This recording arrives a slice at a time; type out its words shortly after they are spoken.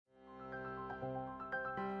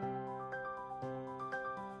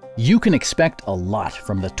You can expect a lot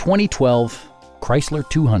from the 2012 Chrysler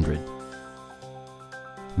 200.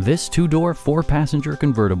 This two-door, four-passenger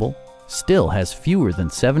convertible still has fewer than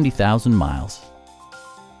 70,000 miles.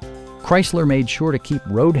 Chrysler made sure to keep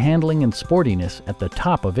road handling and sportiness at the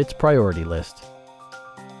top of its priority list.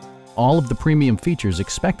 All of the premium features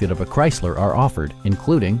expected of a Chrysler are offered,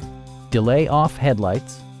 including delay-off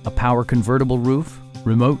headlights, a power convertible roof,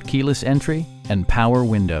 remote keyless entry, and power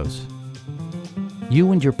windows.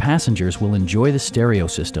 You and your passengers will enjoy the stereo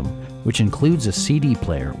system, which includes a CD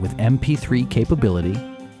player with MP3 capability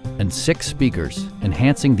and 6 speakers,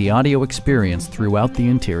 enhancing the audio experience throughout the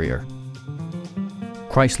interior.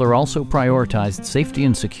 Chrysler also prioritized safety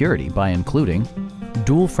and security by including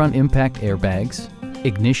dual front impact airbags,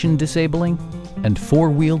 ignition disabling, and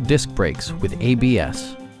 4-wheel disc brakes with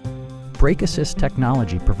ABS. Brake assist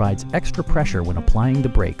technology provides extra pressure when applying the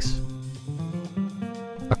brakes.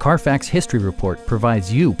 A Carfax history report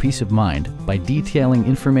provides you peace of mind by detailing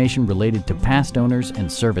information related to past owners and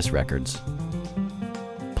service records.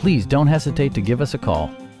 Please don't hesitate to give us a call.